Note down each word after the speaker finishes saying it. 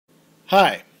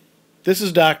Hi, this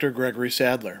is Dr. Gregory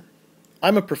Sadler.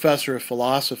 I'm a professor of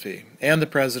philosophy and the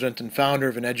president and founder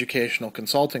of an educational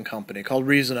consulting company called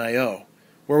Reason.io,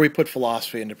 where we put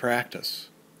philosophy into practice.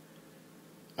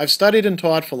 I've studied and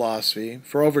taught philosophy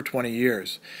for over 20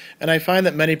 years, and I find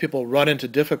that many people run into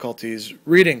difficulties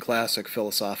reading classic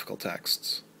philosophical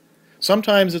texts.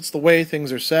 Sometimes it's the way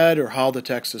things are said or how the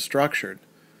text is structured.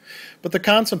 But the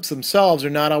concepts themselves are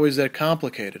not always that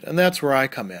complicated, and that's where I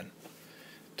come in.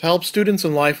 To help students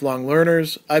and lifelong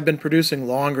learners, I've been producing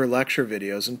longer lecture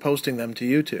videos and posting them to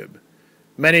YouTube.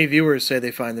 Many viewers say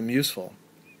they find them useful.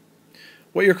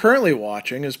 What you're currently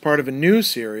watching is part of a new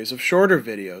series of shorter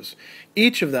videos,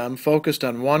 each of them focused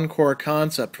on one core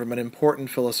concept from an important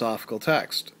philosophical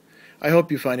text. I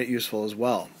hope you find it useful as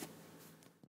well.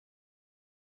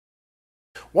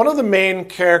 One of the main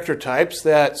character types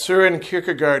that Søren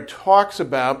Kierkegaard talks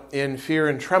about in Fear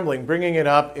and Trembling, bringing it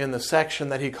up in the section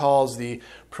that he calls the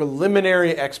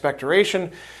preliminary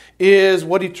expectoration, is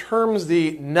what he terms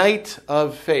the knight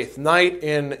of faith. Knight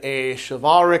in a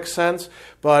chivalric sense,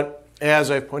 but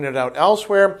as I've pointed out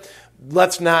elsewhere,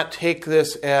 let's not take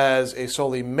this as a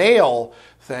solely male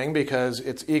thing, because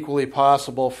it's equally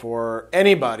possible for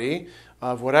anybody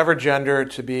of whatever gender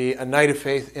to be a knight of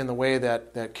faith in the way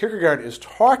that Kierkegaard is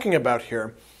talking about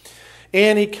here.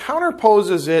 And he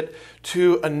counterposes it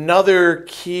to another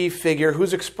key figure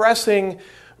who's expressing,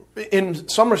 in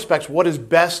some respects, what is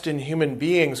best in human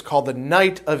beings, called the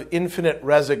knight of infinite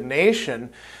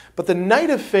resignation. But the knight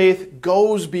of faith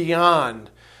goes beyond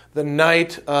the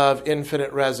knight of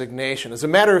infinite resignation. As a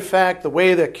matter of fact, the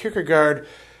way that Kierkegaard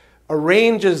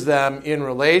arranges them in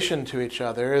relation to each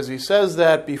other is he says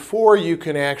that before you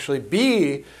can actually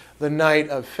be the knight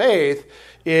of faith,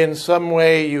 in some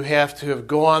way you have to have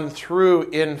gone through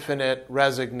infinite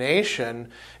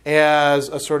resignation as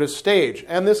a sort of stage.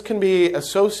 And this can be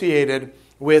associated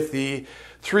with the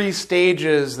three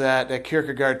stages that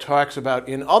Kierkegaard talks about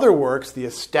in other works: the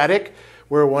aesthetic,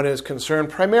 where one is concerned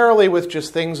primarily with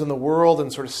just things in the world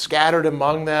and sort of scattered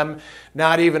among them,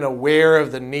 not even aware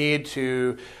of the need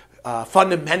to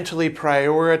fundamentally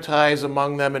prioritize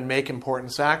among them and make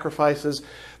important sacrifices.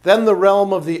 Then the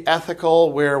realm of the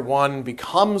ethical, where one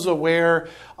becomes aware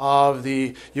of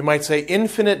the, you might say,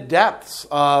 infinite depths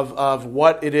of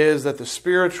what it is that the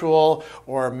spiritual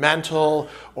or mental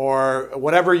or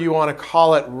whatever you want to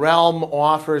call it realm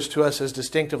offers to us as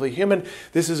distinctively human.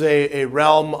 This is a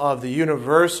realm of the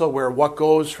universal, where what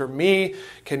goes for me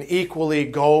can equally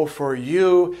go for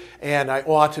you, and I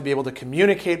ought to be able to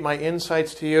communicate my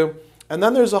insights to you. And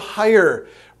then there's a higher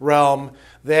realm,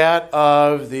 that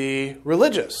of the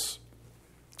religious.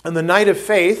 And the knight of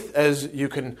faith, as you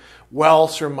can well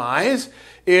surmise,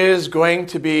 is going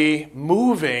to be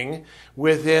moving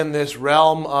within this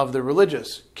realm of the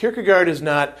religious. Kierkegaard is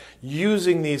not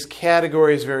using these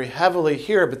categories very heavily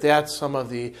here, but that's some of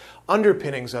the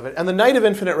underpinnings of it. And the knight of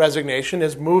infinite resignation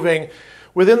is moving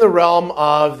within the realm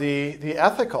of the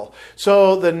ethical.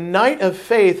 So the knight of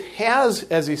faith has,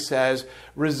 as he says,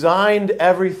 resigned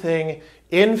everything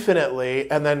infinitely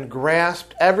and then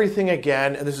grasped everything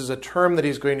again, and this is a term that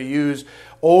he's going to use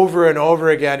over and over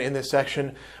again in this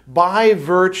section, by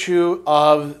virtue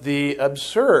of the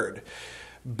absurd.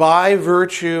 By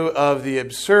virtue of the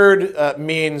absurd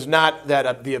means not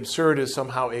that the absurd is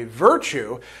somehow a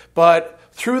virtue, but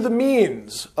through the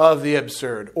means of the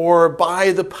absurd, or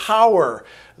by the power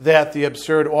that the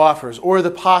absurd offers, or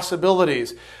the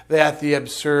possibilities that the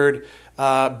absurd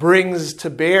brings to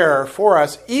bear for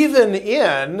us, even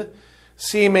in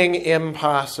seeming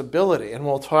impossibility. And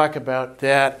we'll talk about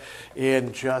that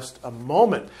in just a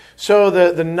moment. So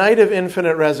the knight of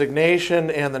infinite resignation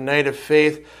and the knight of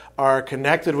faith are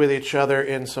connected with each other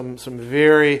in some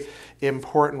very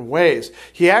important ways.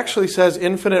 He actually says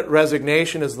infinite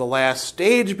resignation is the last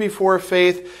stage before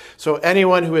faith, so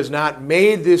anyone who has not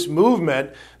made this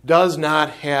movement does not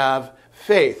have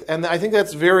faith. And I think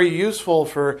that's very useful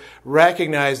for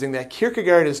recognizing that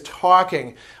Kierkegaard is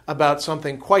talking about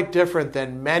something quite different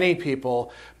than many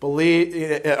people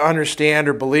understand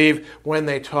or believe when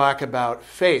they talk about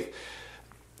faith.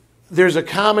 There's a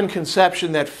common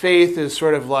conception that faith is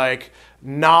sort of like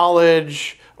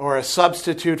knowledge or a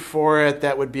substitute for it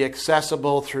that would be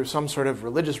accessible through some sort of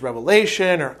religious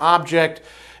revelation or object.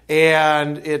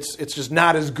 And it's just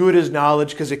not as good as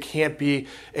knowledge because it can't be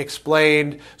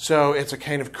explained. So it's a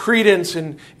kind of credence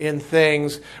in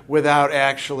things without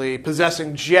actually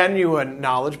possessing genuine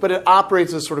knowledge. But it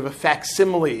operates as sort of a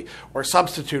facsimile or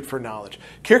substitute for knowledge.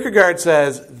 Kierkegaard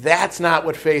says that's not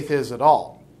what faith is at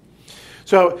all.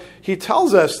 So he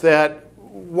tells us that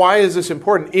why is this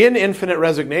important? In infinite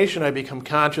resignation, I become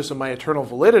conscious of my eternal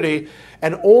validity,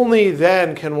 and only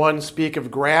then can one speak of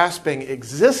grasping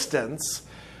existence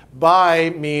by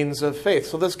means of faith.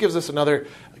 So this gives us another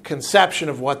conception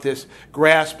of what this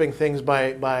grasping things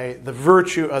by the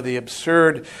virtue of the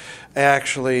absurd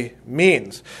actually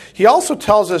means. He also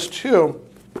tells us, too,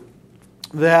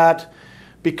 that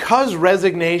because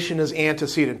resignation is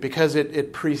antecedent, because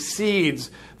it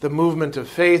precedes the movement of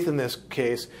faith in this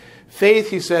case, faith,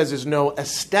 he says, is no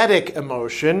aesthetic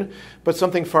emotion, but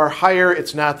something far higher.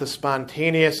 It's not the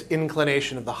spontaneous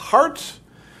inclination of the heart,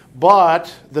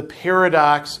 but the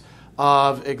paradox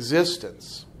of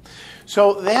existence.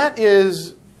 So that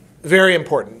is very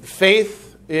important.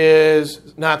 Faith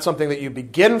is not something that you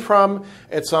begin from.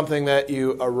 It's something that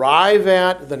you arrive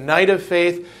at. The knight of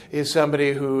faith is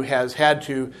somebody who has had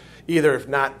to, either if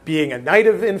not being a knight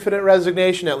of infinite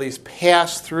resignation, at least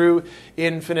pass through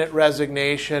infinite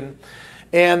resignation.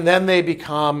 And then they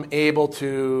become able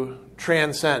to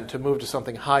transcend, to move to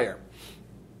something higher.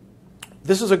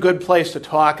 This is a good place to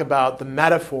talk about the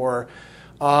metaphor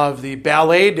of the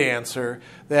ballet dancer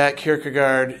that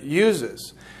Kierkegaard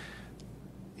uses.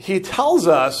 He tells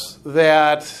us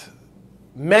that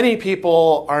many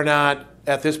people are not,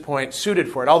 at this point, suited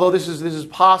for it, although this is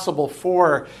possible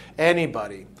for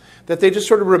anybody, that they just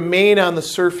sort of remain on the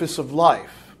surface of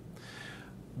life.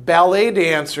 Ballet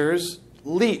dancers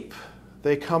leap.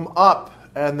 They come up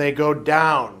and they go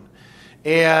down.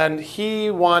 And he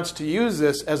wants to use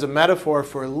this as a metaphor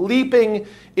for leaping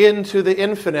into the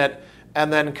infinite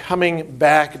and then coming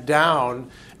back down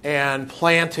and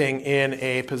planting in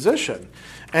a position.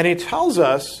 And he tells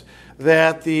us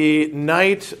that the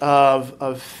knight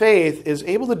of faith is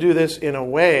able to do this in a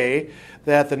way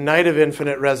that the knight of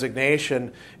infinite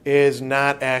resignation is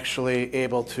not actually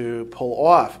able to pull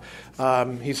off.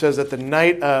 He says that the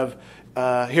knight of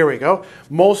here we go.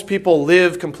 Most people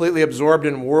live completely absorbed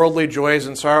in worldly joys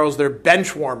and sorrows. They're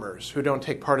bench warmers who don't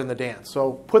take part in the dance.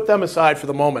 So put them aside for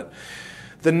the moment.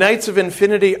 The knights of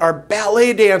infinity are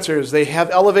ballet dancers. They have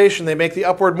elevation. They make the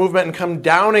upward movement and come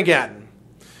down again.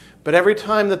 But every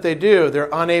time that they do, they're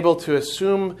unable to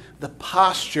assume the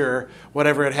posture,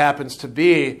 whatever it happens to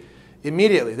be,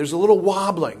 immediately. There's a little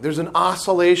wobbling. There's an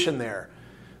oscillation there.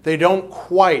 They don't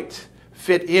quite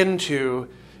fit into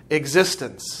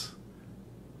existence.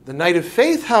 The knight of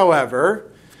faith,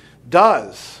 however,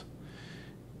 does.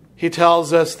 He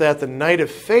tells us that the knight of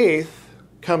faith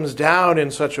comes down in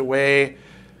such a way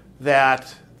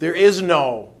that there is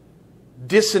no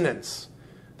dissonance.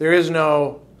 There is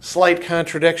no slight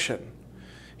contradiction.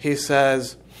 He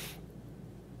says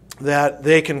that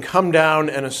they can come down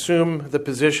and assume the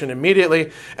position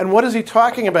immediately. And what is he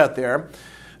talking about there?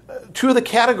 Two of the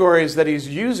categories that he's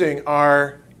using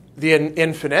are the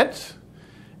infinite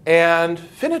and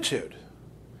finitude.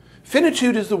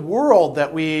 Finitude is the world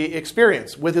that we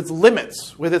experience with its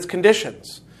limits, with its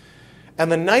conditions.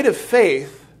 And the knight of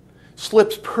faith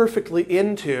slips perfectly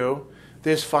into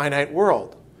this finite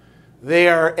world. They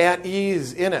are at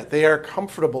ease in it. They are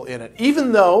comfortable in it,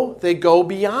 even though they go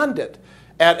beyond it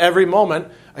at every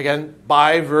moment, again,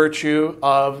 by virtue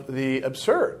of the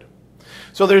absurd.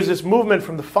 So there's this movement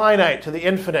from the finite to the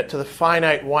infinite to the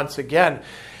finite once again.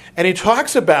 And he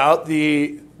talks about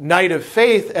the knight of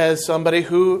faith as somebody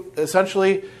who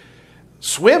essentially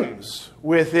swims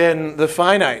within the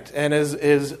finite and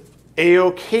is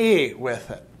A-OK with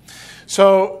it.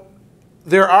 So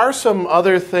there are some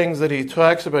other things that he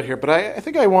talks about here, but I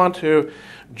think I want to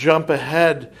jump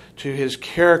ahead to his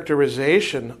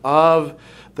characterization of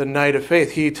the knight of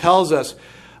faith. He tells us,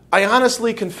 I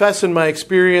honestly confess in my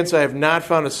experience I have not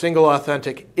found a single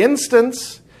authentic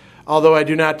instance, although I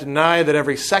do not deny that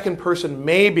every second person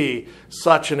may be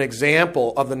such an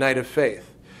example of the knight of faith.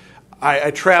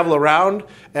 I travel around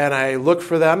and I look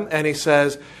for them, and he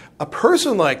says, a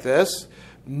person like this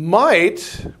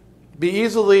might be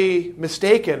easily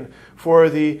mistaken for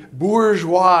the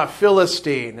bourgeois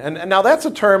Philistine. And now that's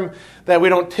a term that we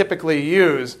don't typically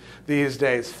use these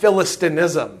days,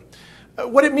 Philistinism.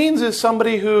 What it means is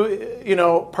somebody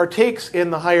who, partakes in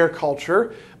the higher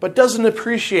culture, but doesn't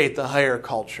appreciate the higher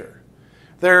culture.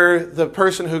 They're the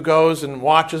person who goes and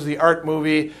watches the art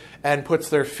movie and puts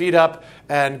their feet up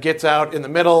and gets out in the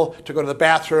middle to go to the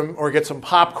bathroom or get some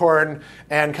popcorn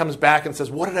and comes back and says,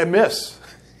 what did I miss?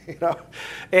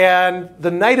 And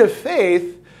the knight of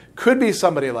faith could be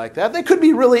somebody like that. They could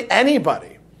be really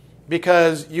anybody,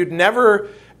 because you'd never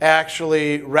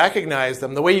actually recognize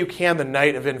them the way you can the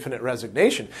knight of infinite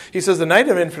resignation. He says the knight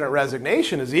of infinite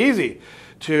resignation is easy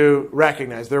to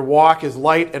recognize. Their walk is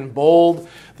light and bold.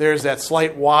 There's that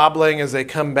slight wobbling as they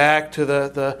come back to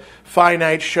the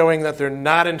finite, showing that they're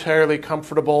not entirely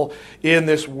comfortable in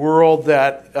this world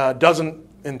that doesn't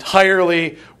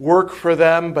entirely work for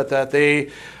them, but that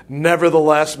they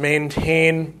nevertheless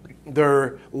maintain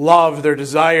their love, their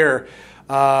desire,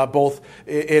 both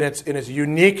in its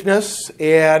uniqueness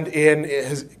and in,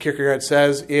 as Kierkegaard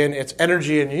says, in its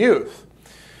energy and youth.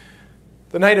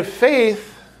 The Knight of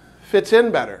Faith fits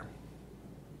in better.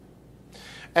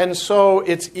 And so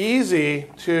it's easy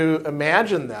to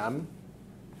imagine them,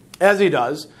 as he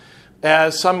does,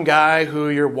 as some guy who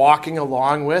you're walking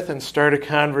along with and start a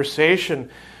conversation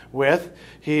with.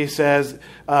 He says,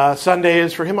 Sunday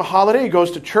is for him a holiday. He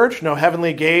goes to church. No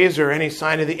heavenly gaze or any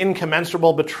sign of the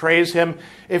incommensurable betrays him.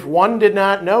 If one did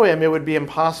not know him, it would be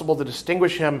impossible to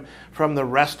distinguish him from the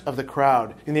rest of the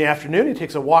crowd. In the afternoon, he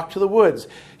takes a walk to the woods.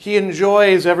 He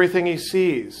enjoys everything he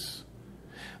sees.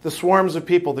 The swarms of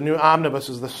people, the new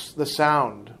omnibuses, the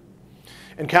sound.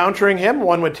 Encountering him,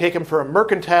 one would take him for a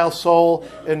mercantile soul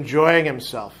enjoying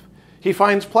himself. He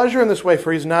finds pleasure in this way,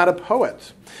 for he's not a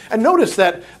poet. And notice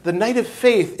that the Knight of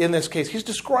Faith, in this case, he's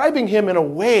describing him in a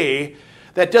way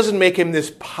that doesn't make him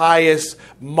this pious,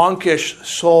 monkish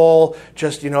soul,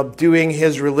 just, doing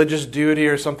his religious duty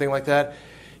or something like that.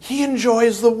 He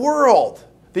enjoys the world,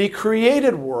 the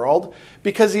created world,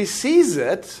 because he sees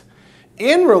it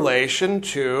in relation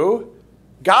to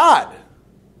God.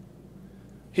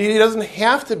 He doesn't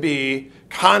have to be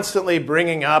constantly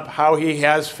bringing up how he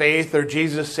has faith or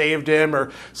Jesus saved him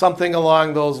or something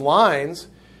along those lines.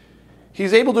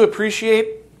 He's able to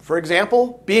appreciate, for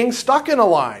example, being stuck in a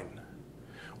line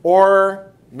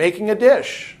or making a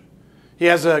dish. He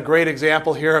has a great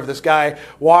example here of this guy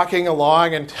walking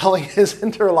along and telling his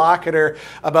interlocutor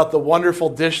about the wonderful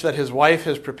dish that his wife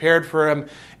has prepared for him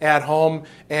at home.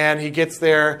 And he gets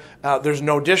there, there's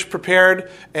no dish prepared,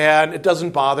 and it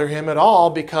doesn't bother him at all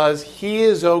because he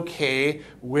is okay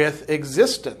with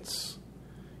existence.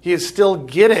 He is still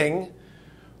getting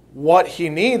what he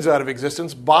needs out of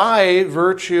existence by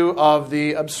virtue of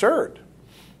the absurd.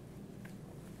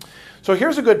 So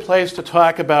here's a good place to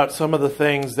talk about some of the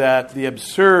things that the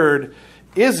absurd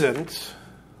isn't,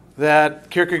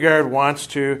 that Kierkegaard wants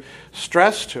to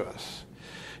stress to us.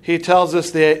 He tells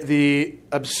us that the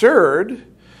absurd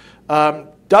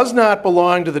does not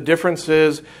belong to the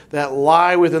differences that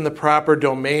lie within the proper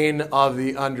domain of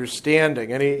the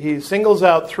understanding. And he singles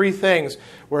out three things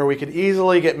where we could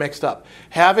easily get mixed up.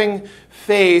 Having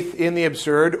faith in the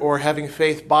absurd or having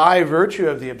faith by virtue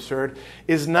of the absurd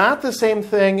is not the same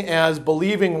thing as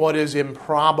believing what is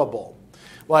improbable.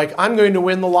 Like, I'm going to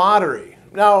win the lottery.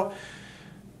 Now,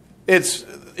 it's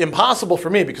impossible for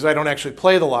me because I don't actually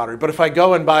play the lottery. But if I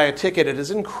go and buy a ticket, it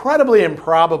is incredibly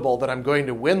improbable that I'm going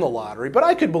to win the lottery. But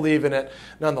I could believe in it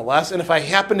nonetheless. And if I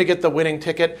happen to get the winning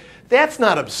ticket, that's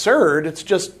not absurd. It's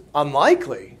just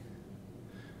unlikely.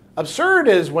 Absurd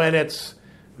is when it's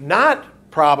not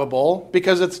probable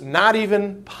because it's not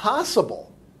even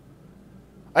possible.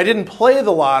 I didn't play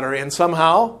the lottery and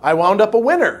somehow I wound up a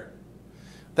winner.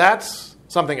 That's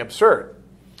something absurd.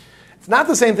 It's not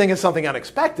the same thing as something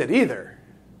unexpected either.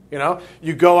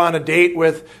 You go on a date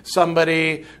with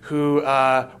somebody who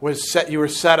you were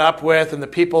set up with, and the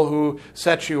people who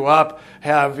set you up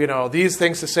have, these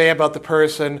things to say about the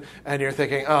person, and you're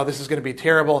thinking, oh, this is going to be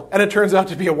terrible, and it turns out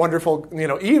to be a wonderful,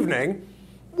 evening.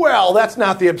 Well, that's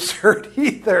not the absurd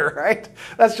either, right?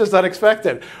 That's just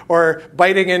unexpected. Or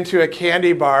biting into a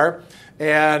candy bar,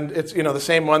 and it's the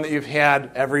same one that you've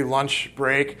had every lunch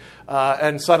break,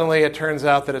 and suddenly it turns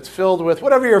out that it's filled with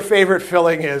whatever your favorite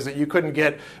filling is that you couldn't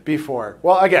get before.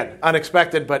 Well, again,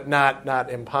 unexpected, but not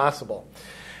impossible.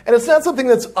 And it's not something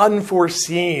that's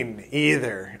unforeseen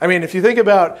either. I mean, if you think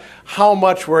about how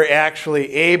much we're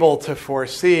actually able to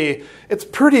foresee, it's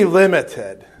pretty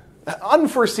limited.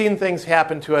 Unforeseen things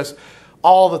happen to us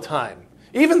all the time.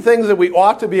 Even things that we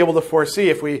ought to be able to foresee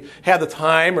if we had the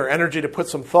time or energy to put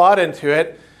some thought into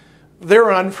it,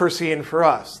 they're unforeseen for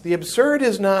us. The absurd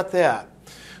is not that.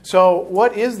 So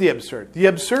what is the absurd? The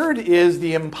absurd is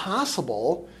the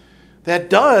impossible that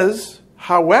does,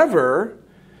 however,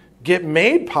 get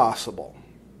made possible.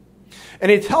 And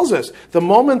he tells us the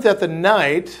moment that the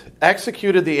knight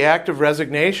executed the act of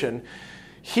resignation,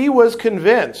 he was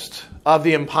convinced of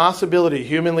the impossibility,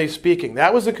 humanly speaking.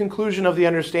 That was the conclusion of the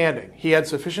understanding. He had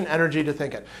sufficient energy to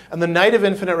think it. And the Knight of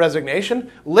Infinite Resignation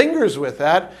lingers with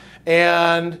that,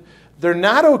 and they're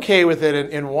not okay with it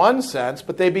in one sense,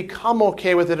 but they become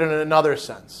okay with it in another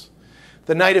sense.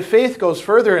 The Knight of Faith goes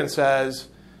further and says,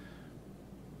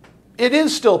 it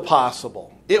is still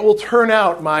possible. It will turn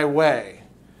out my way.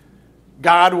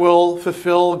 God will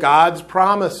fulfill God's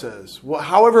promises,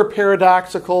 however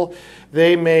paradoxical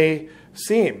they may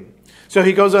seem. So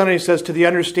he goes on and he says, to the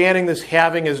understanding this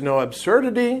having is no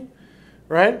absurdity,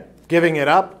 right? Giving it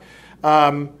up.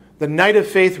 The knight of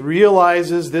faith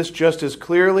realizes this just as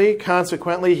clearly.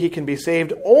 Consequently, he can be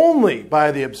saved only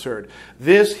by the absurd.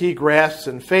 This he grasps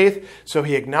in faith, so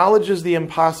he acknowledges the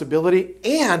impossibility,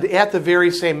 and at the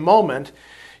very same moment,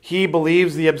 he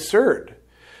believes the absurd.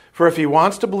 For if he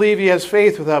wants to believe he has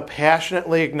faith without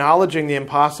passionately acknowledging the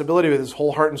impossibility with his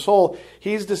whole heart and soul,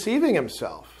 he's deceiving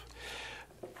himself.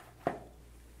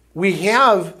 We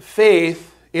have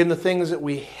faith in the things that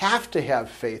we have to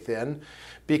have faith in,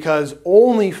 because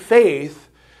only faith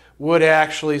would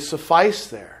actually suffice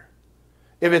there.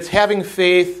 If it's having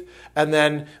faith and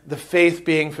then the faith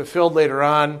being fulfilled later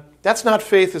on, that's not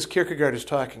faith as Kierkegaard is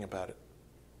talking about it.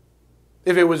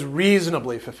 If it was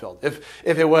reasonably fulfilled. If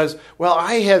it was, well,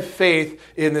 I have faith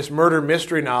in this murder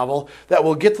mystery novel that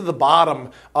will get to the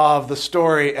bottom of the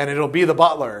story and it'll be the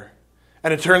butler.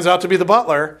 And it turns out to be the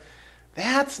butler.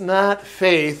 That's not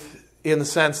faith in the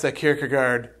sense that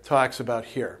Kierkegaard talks about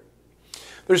here.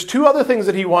 There's two other things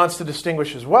that he wants to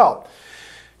distinguish as well.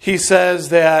 He says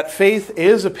that faith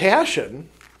is a passion,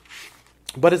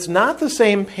 but it's not the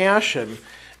same passion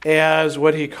as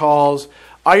what he calls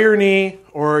irony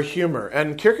or humor.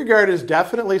 And Kierkegaard is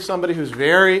definitely somebody who's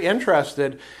very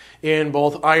interested in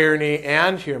both irony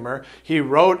and humor. He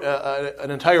wrote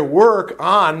an entire work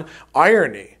on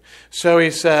irony. So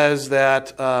he says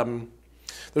that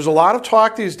there's a lot of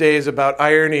talk these days about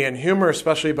irony and humor,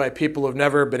 especially by people who've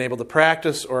never been able to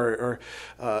practice or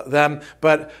them,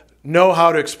 but know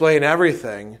how to explain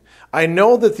everything. I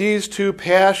know that these two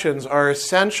passions are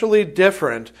essentially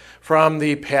different from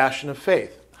the passion of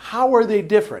faith. How are they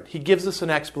different? He gives us an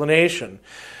explanation.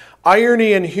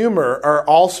 Irony and humor are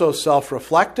also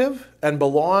self-reflective and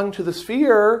belong to the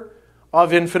sphere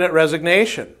of infinite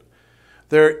resignation.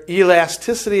 Their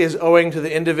elasticity is owing to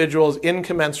the individual's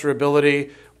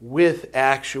incommensurability with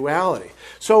actuality.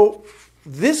 So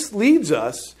this leads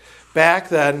us back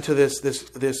then to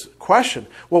this question.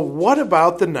 Well, what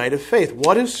about the knight of faith?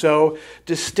 What is so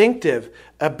distinctive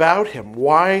about him?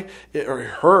 Why, or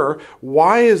her,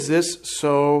 why is this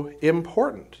so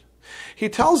important? He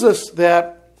tells us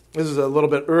that, this is a little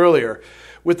bit earlier,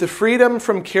 with the freedom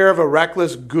from care of a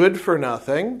reckless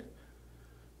good-for-nothing,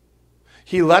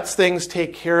 he lets things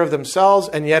take care of themselves,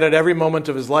 and yet at every moment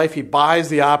of his life he buys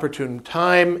the opportune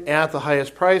time at the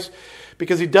highest price,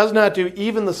 because he does not do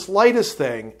even the slightest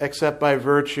thing except by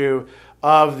virtue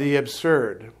of the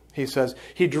absurd. He says,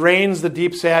 he drains the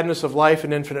deep sadness of life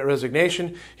in infinite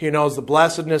resignation. He knows the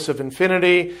blessedness of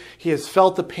infinity. He has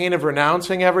felt the pain of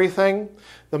renouncing everything,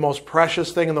 the most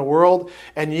precious thing in the world.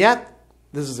 And yet,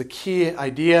 this is a key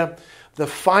idea, the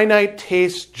finite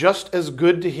tastes just as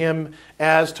good to him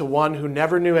as to one who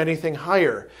never knew anything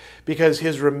higher, because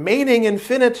his remaining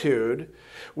infinitude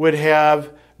would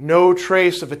have no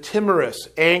trace of a timorous,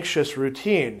 anxious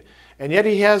routine. And yet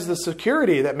he has the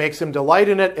security that makes him delight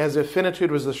in it as if finitude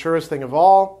was the surest thing of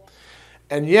all.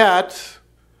 And yet,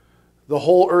 the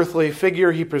whole earthly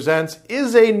figure he presents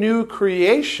is a new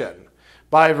creation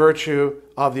by virtue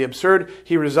of the absurd.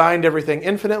 He resigned everything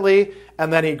infinitely,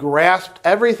 and then he grasped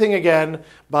everything again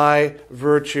by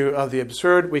virtue of the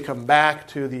absurd. We come back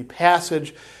to the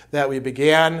passage that we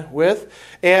began with,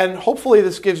 and hopefully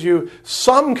this gives you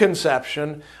some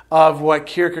conception of what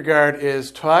Kierkegaard is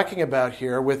talking about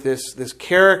here with this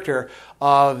character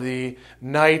of the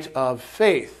knight of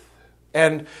faith.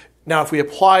 And now if we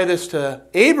apply this to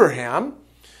Abraham,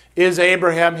 is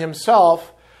Abraham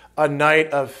himself a knight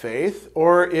of faith,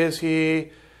 or is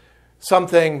he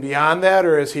something beyond that,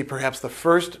 or is he perhaps the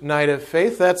first knight of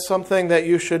faith? That's something that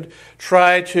you should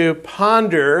try to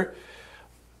ponder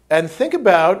and think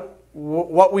about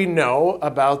what we know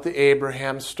about the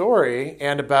Abraham story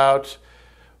and about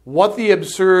what the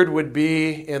absurd would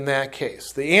be in that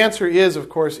case. The answer is, of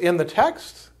course, in the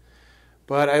text,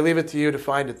 but I leave it to you to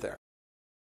find it there.